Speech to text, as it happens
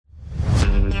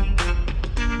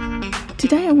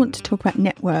Today I want to talk about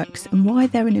networks and why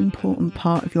they're an important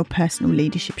part of your personal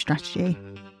leadership strategy.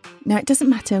 Now, it doesn't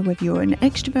matter whether you're an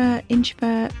extrovert,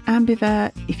 introvert,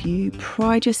 ambivert, if you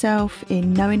pride yourself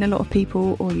in knowing a lot of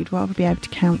people or you'd rather be able to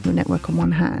count your network on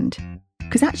one hand.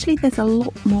 Because actually there's a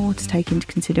lot more to take into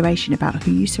consideration about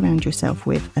who you surround yourself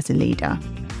with as a leader.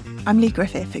 I'm Lee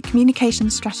Griffith, a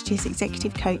communications strategist,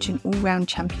 executive coach and all-round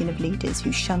champion of leaders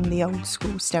who shun the old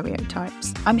school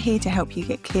stereotypes. I'm here to help you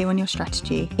get clear on your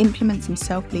strategy, implement some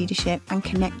self-leadership and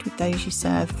connect with those you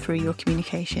serve through your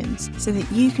communications so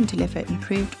that you can deliver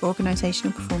improved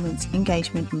organisational performance,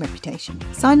 engagement and reputation.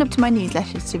 Sign up to my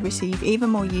newsletters to receive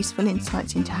even more useful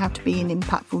insights into how to be an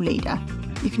impactful leader.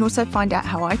 You can also find out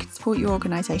how I can support your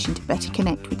organisation to better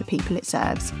connect with the people it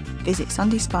serves. Visit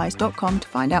sundayspies.com to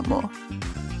find out more.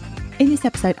 In this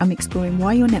episode, I'm exploring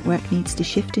why your network needs to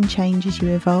shift and change as you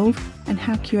evolve and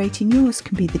how curating yours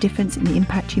can be the difference in the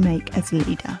impact you make as a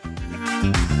leader.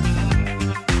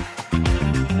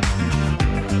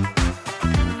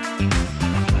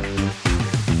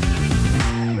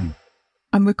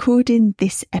 I'm recording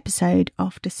this episode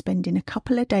after spending a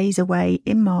couple of days away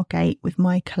in Margate with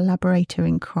my collaborator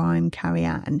in crime,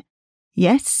 Carrie-Anne.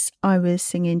 Yes, I was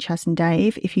singing Chas and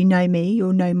Dave. If you know me,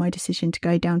 you'll know my decision to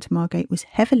go down to Margate was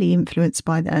heavily influenced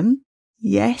by them.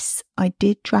 Yes, I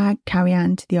did drag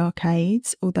Carrie-Anne to the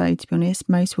arcades, although to be honest,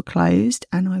 most were closed,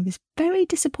 and I was very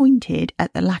disappointed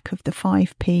at the lack of the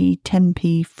 5p,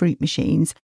 10p fruit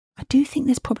machines. I do think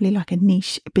there's probably like a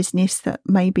niche business that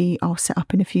maybe I'll set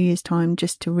up in a few years' time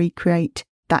just to recreate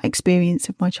that experience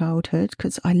of my childhood,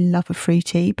 because I love a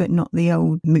fruity, but not the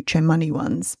old mucho money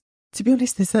ones. To be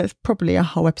honest, there's probably a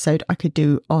whole episode I could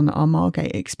do on our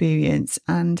Margate experience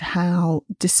and how,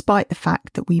 despite the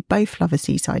fact that we both love a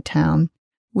seaside town,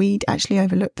 we'd actually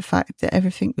overlooked the fact that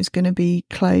everything was going to be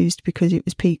closed because it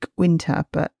was peak winter,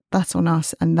 but that's on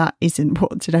us and that isn't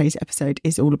what today's episode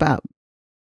is all about.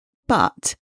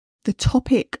 But the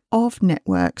topic of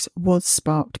networks was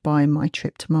sparked by my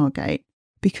trip to Margate,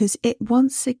 because it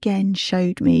once again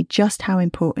showed me just how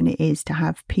important it is to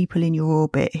have people in your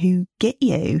orbit who get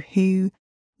you, who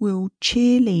will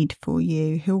cheerlead for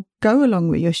you, who'll go along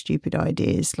with your stupid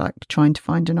ideas, like trying to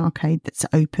find an arcade that's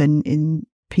open in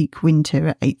peak winter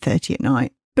at 8:30 at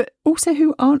night, but also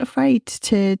who aren't afraid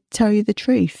to tell you the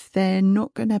truth. They're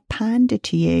not going to pander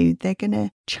to you. They're going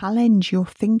to challenge your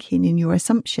thinking and your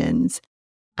assumptions.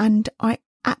 And I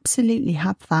absolutely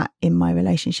have that in my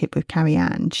relationship with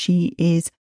Carrie-Anne. She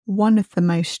is one of the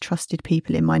most trusted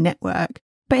people in my network,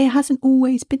 but it hasn't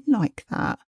always been like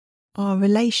that. Our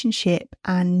relationship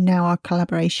and now our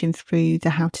collaboration through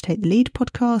the How to Take the Lead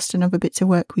podcast and other bits of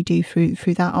work we do through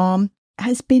that arm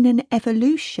has been an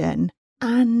evolution.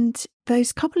 And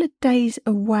those couple of days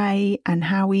away and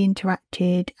how we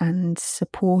interacted and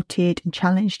supported and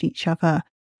challenged each other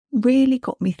really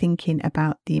got me thinking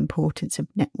about the importance of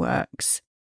networks.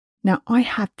 Now, I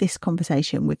had this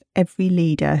conversation with every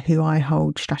leader who I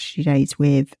hold strategy days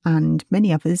with and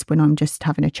many others when I'm just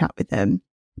having a chat with them,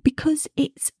 because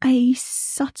it's a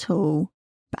subtle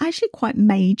but actually quite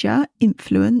major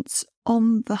influence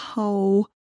on the whole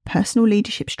personal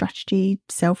leadership strategy,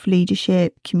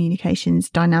 self-leadership, communications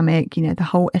dynamic, the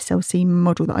whole SLC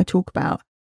model that I talk about,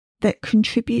 that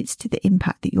contributes to the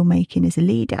impact that you're making as a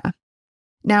leader.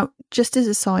 Now, just as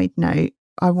a side note,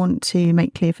 I want to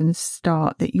make clear from the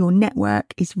start that your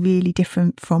network is really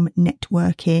different from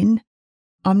networking.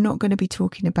 I'm not going to be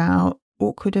talking about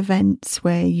awkward events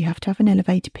where you have to have an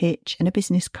elevator pitch and a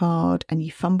business card and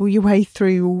you fumble your way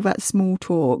through all that small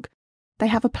talk. They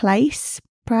have a place,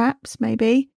 perhaps,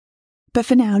 maybe. But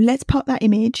for now, let's park that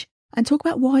image and talk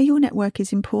about why your network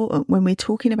is important when we're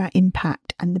talking about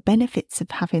impact and the benefits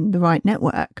of having the right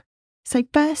network. So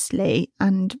firstly,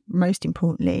 and most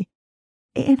importantly,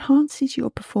 it enhances your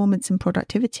performance and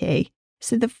productivity.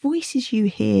 So the voices you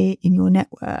hear in your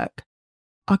network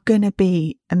are going to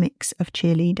be a mix of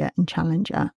cheerleader and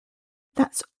challenger.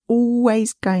 That's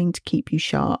always going to keep you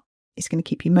sharp. It's going to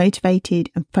keep you motivated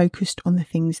and focused on the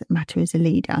things that matter as a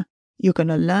leader. You're going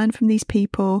to learn from these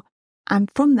people. And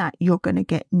from that, you're going to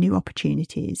get new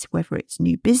opportunities, whether it's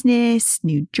new business,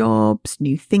 new jobs,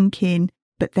 new thinking.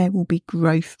 But there will be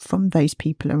growth from those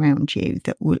people around you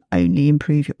that will only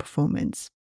improve your performance.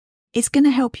 It's going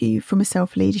to help you from a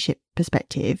self-leadership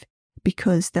perspective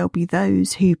because there'll be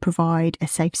those who provide a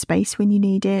safe space when you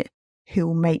need it,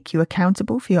 who'll make you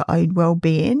accountable for your own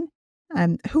well-being,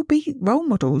 who'll be role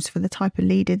models for the type of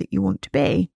leader that you want to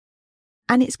be.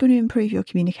 And it's going to improve your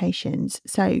communications.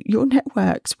 So your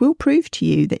networks will prove to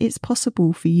you that it's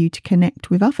possible for you to connect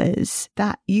with others,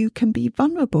 that you can be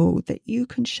vulnerable, that you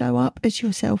can show up as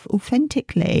yourself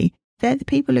authentically. They're the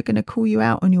people who are going to call you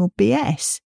out on your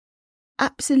BS.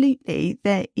 absolutely,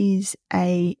 there is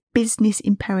a business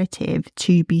imperative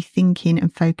to be thinking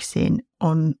and focusing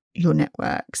on your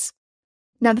networks.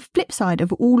 Now, the flip side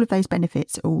of all of those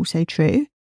benefits are also true.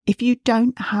 If you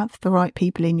don't have the right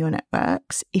people in your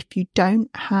networks, if you don't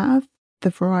have the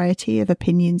variety of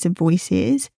opinions and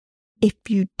voices, if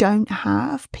you don't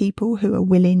have people who are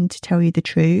willing to tell you the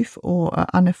truth or are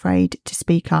unafraid to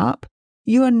speak up,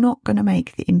 you are not going to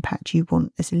make the impact you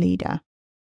want as a leader.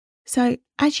 So,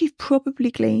 as you've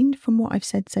probably gleaned from what I've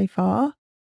said so far,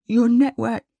 your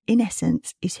network, in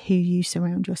essence, is who you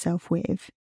surround yourself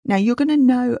with. Now, you're going to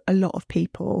know a lot of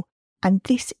people, and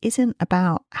this isn't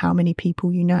about how many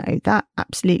people you know. That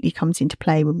absolutely comes into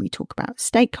play when we talk about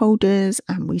stakeholders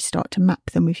and we start to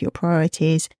map them with your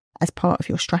priorities as part of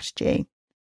your strategy.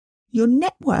 Your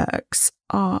networks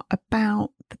are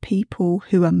about the people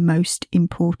who are most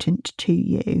important to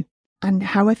you, and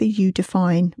however you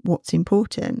define what's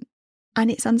important. And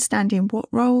it's understanding what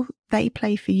role they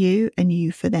play for you and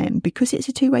you for them, because it's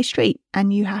a two-way street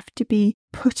and you have to be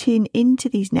putting into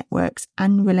these networks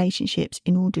and relationships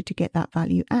in order to get that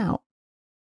value out.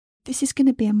 This is going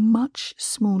to be a much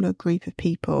smaller group of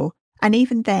people. And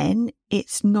even then,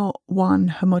 it's not one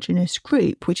homogenous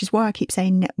group, which is why I keep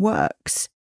saying networks.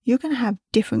 You're going to have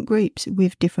different groups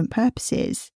with different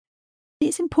purposes.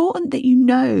 It's important that you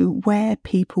know where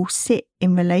people sit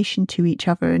in relation to each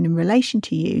other and in relation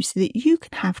to you so that you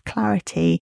can have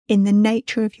clarity in the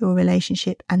nature of your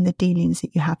relationship and the dealings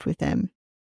that you have with them.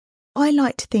 I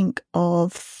like to think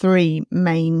of three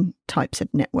main types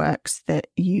of networks that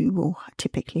you will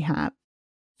typically have.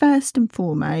 First and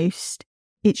foremost,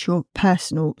 it's your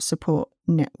personal support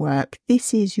network.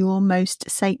 This is your most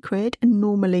sacred and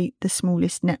normally the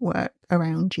smallest network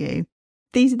around you.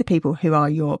 These are the people who are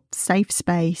your safe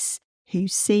space, who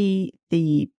see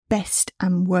the best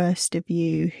and worst of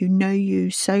you, who know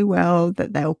you so well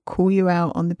that they'll call you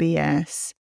out on the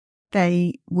BS.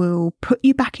 They will put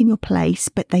you back in your place,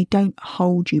 but they don't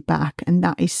hold you back. And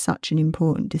that is such an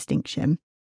important distinction.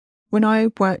 When I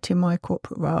worked in my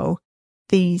corporate role,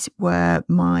 these were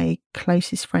my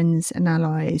closest friends and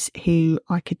allies who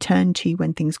I could turn to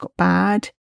when things got bad.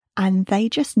 And they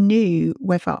just knew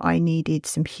whether I needed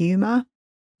some humour,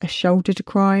 a shoulder to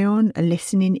cry on, a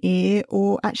listening ear,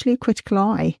 or actually a critical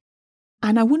eye.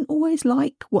 And I wouldn't always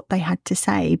like what they had to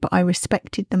say, but I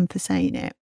respected them for saying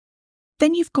it.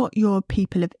 Then you've got your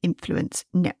people of influence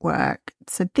network.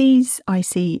 So these I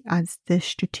see as the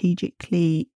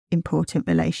strategically important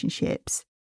relationships.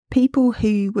 People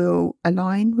who will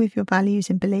align with your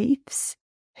values and beliefs,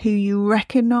 who you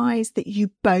recognise that you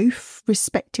both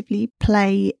respectively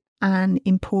play an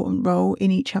important role in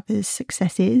each other's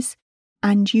successes.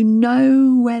 And you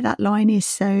know where that line is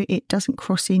so it doesn't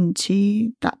cross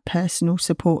into that personal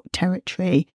support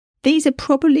territory. These are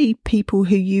probably people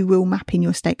who you will map in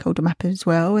your stakeholder map as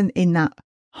well, and in that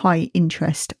high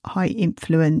interest, high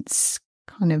influence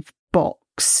kind of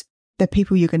box. They're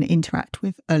people you're going to interact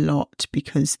with a lot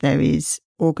because there is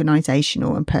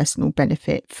organisational and personal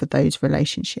benefit for those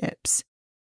relationships.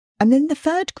 And then the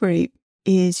third group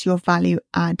is your value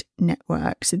add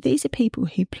network. So these are people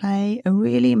who play a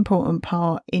really important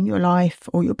part in your life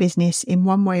or your business in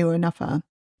one way or another,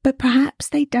 but perhaps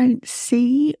they don't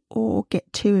see or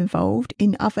get too involved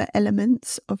in other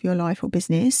elements of your life or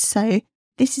business. So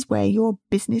this is where your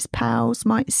business pals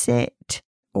might sit,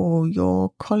 or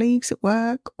your colleagues at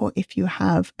work, or if you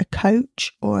have a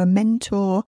coach or a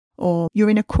mentor, or you're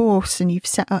in a course and you've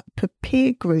set up a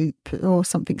peer group or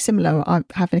something similar. I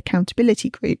have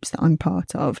accountability groups that I'm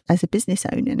part of as a business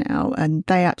owner now, and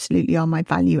they absolutely are my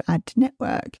value add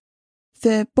network.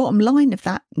 The bottom line of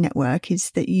that network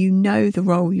is that you know the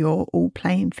role you're all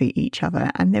playing for each other,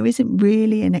 and there isn't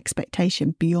really an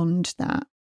expectation beyond that.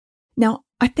 Now,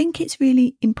 I think it's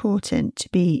really important to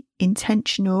be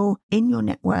intentional in your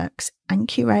networks and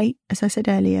curate, as I said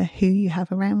earlier, who you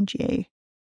have around you.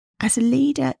 As a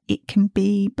leader, it can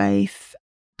be both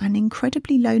an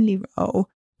incredibly lonely role,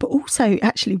 but also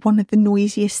actually one of the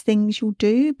noisiest things you'll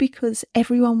do, because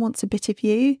everyone wants a bit of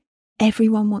you.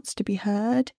 Everyone wants to be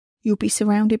heard. You'll be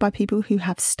surrounded by people who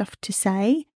have stuff to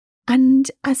say.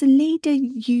 And as a leader,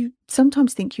 you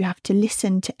sometimes think you have to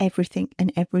listen to everything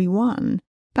and everyone.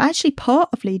 But actually part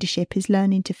of leadership is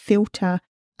learning to filter,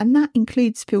 and that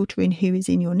includes filtering who is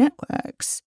in your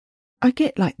networks. I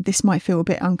get like this might feel a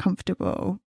bit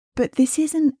uncomfortable, but this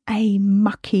isn't a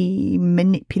mucky,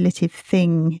 manipulative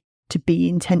thing to be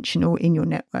intentional in your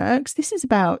networks. This is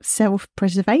about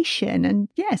self-preservation and,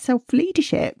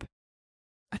 self-leadership.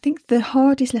 I think the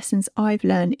hardest lessons I've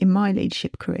learned in my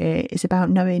leadership career is about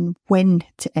knowing when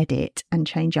to edit and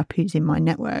change up who's in my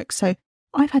network. So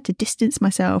I've had to distance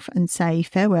myself and say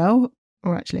farewell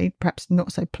or actually perhaps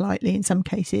not so politely in some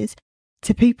cases,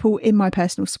 to people in my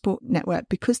personal support network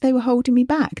because they were holding me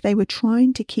back. They were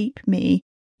trying to keep me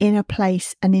in a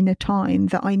place and in a time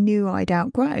that I knew I'd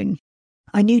outgrown.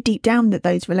 I knew deep down that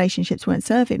those relationships weren't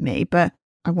serving me, but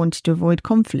I wanted to avoid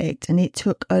conflict, and it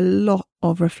took a lot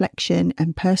of reflection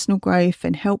and personal growth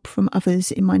and help from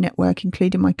others in my network,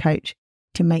 including my coach,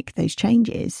 to make those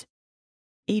changes.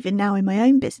 Even now in my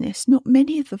own business, not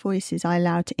many of the voices I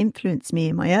allowed to influence me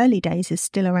in my early days are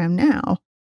still around now.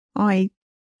 I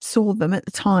saw them at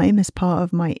the time as part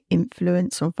of my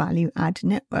influence or value add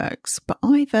networks, but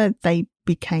either they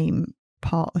became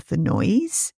part of the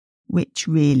noise, which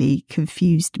really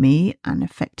confused me and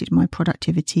affected my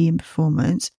productivity and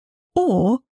performance,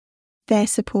 or their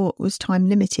support was time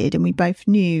limited and we both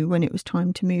knew when it was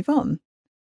time to move on.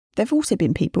 There have also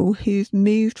been people who've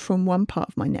moved from one part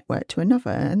of my network to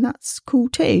another, and that's cool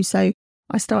too. So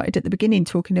I started at the beginning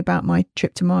talking about my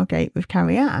trip to Margate with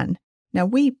Carrie Ann. Now,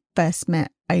 we first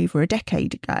met over a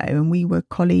decade ago and we were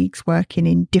colleagues working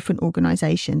in different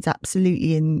organisations,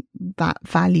 absolutely in that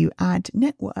value add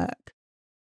network.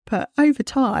 But over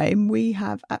time, we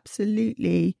have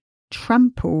absolutely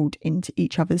trampled into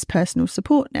each other's personal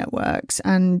support networks.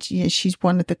 And she's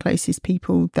one of the closest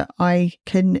people that I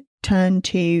can turn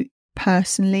to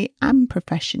personally and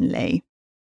professionally.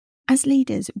 As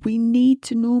leaders, we need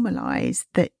to normalise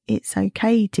that it's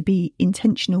okay to be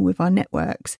intentional with our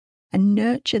networks and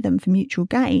nurture them for mutual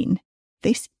gain.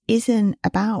 This isn't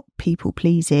about people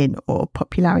pleasing or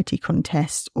popularity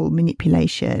contests or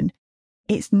manipulation.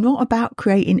 It's not about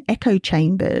creating echo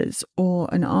chambers or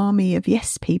an army of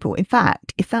yes people. In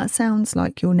fact, if that sounds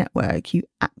like your network, you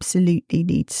absolutely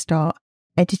need to start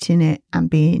editing it and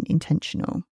being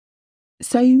intentional.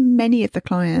 So many of the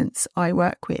clients I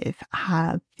work with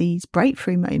have these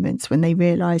breakthrough moments when they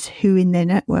realise who in their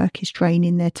network is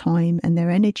draining their time and their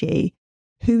energy,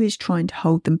 who is trying to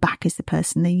hold them back as the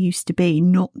person they used to be,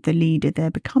 not the leader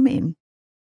they're becoming.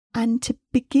 And to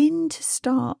begin to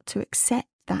start to accept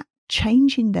that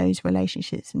changing those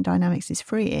relationships and dynamics is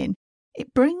freeing,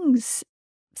 it brings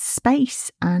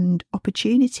space and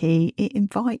opportunity. It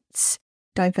invites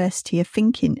diversity of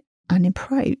thinking and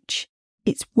approach.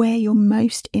 It's where your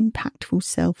most impactful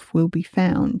self will be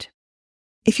found.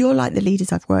 If you're like the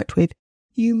leaders I've worked with,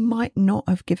 you might not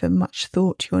have given much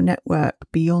thought to your network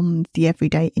beyond the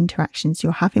everyday interactions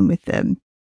you're having with them.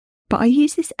 But I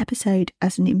use this episode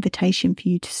as an invitation for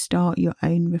you to start your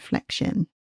own reflection.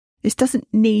 This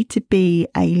doesn't need to be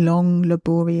a long,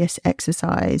 laborious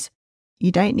exercise.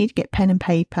 You don't need to get pen and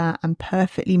paper and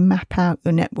perfectly map out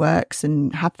your networks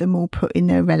and have them all put in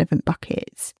their relevant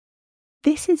buckets.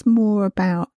 This is more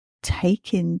about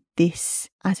taking this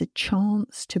as a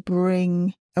chance to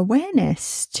bring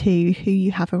awareness to who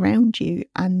you have around you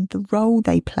and the role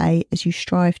they play as you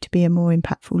strive to be a more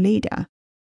impactful leader.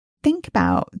 Think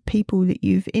about people that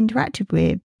you've interacted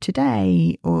with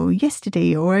today or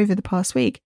yesterday or over the past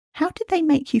week. How did they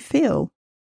make you feel?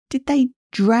 Did they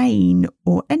drain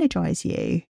or energize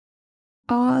you?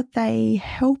 Are they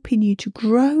helping you to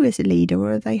grow as a leader,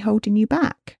 or are they holding you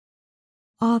back?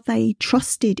 Are they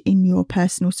trusted in your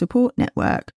personal support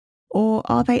network, or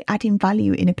are they adding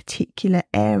value in a particular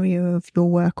area of your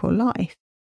work or life?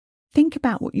 Think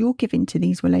about what you're giving to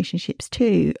these relationships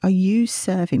too. Are you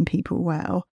serving people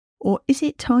well, or is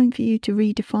it time for you to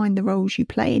redefine the roles you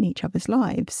play in each other's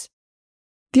lives?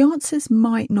 The answers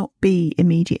might not be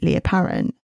immediately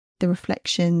apparent. The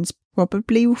reflections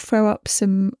probably will throw up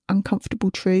some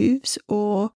uncomfortable truths,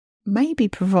 or maybe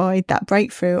provide that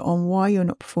breakthrough on why you're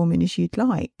not performing as you'd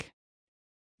like.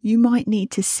 You might need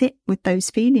to sit with those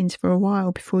feelings for a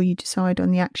while before you decide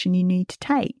on the action you need to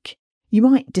take. You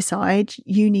might decide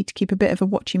you need to keep a bit of a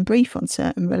watching brief on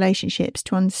certain relationships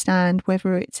to understand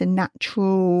whether it's a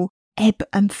natural ebb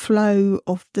and flow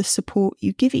of the support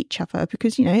you give each other,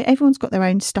 because, everyone's got their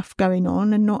own stuff going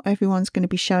on and not everyone's going to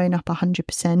be showing up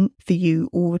 100% for you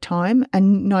all the time,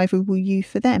 and neither will you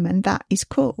for them, and that is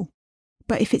cool.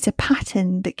 But if it's a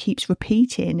pattern that keeps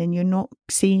repeating and you're not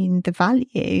seeing the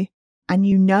value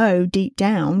and deep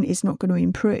down it's not going to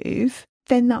improve,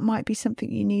 then that might be something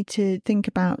you need to think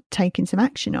about taking some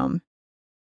action on.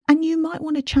 And you might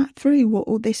want to chat through what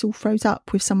all this all throws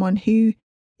up with someone who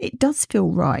it does feel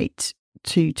right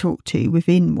to talk to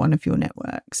within one of your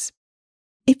networks.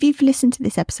 If you've listened to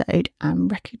this episode and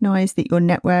recognise that your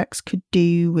networks could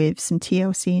do with some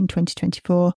TLC in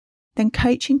 2024, then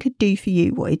coaching could do for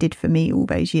you what it did for me all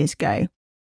those years ago.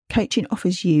 Coaching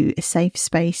offers you a safe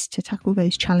space to tackle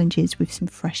those challenges with some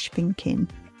fresh thinking.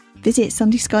 Visit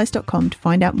sundaysskies.com to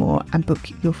find out more and book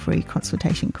your free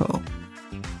consultation call.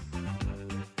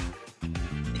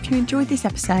 If you enjoyed this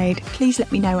episode, please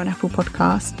let me know on Apple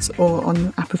Podcasts or on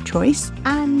your app of choice,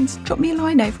 and drop me a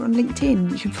line over on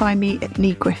LinkedIn. You can find me at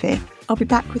Lee Griffith. I'll be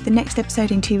back with the next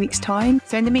episode in 2 weeks' time.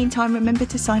 So in the meantime, remember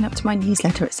to sign up to my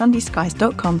newsletter at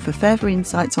sundayskies.com for further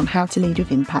insights on how to lead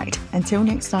with impact. Until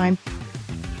next time.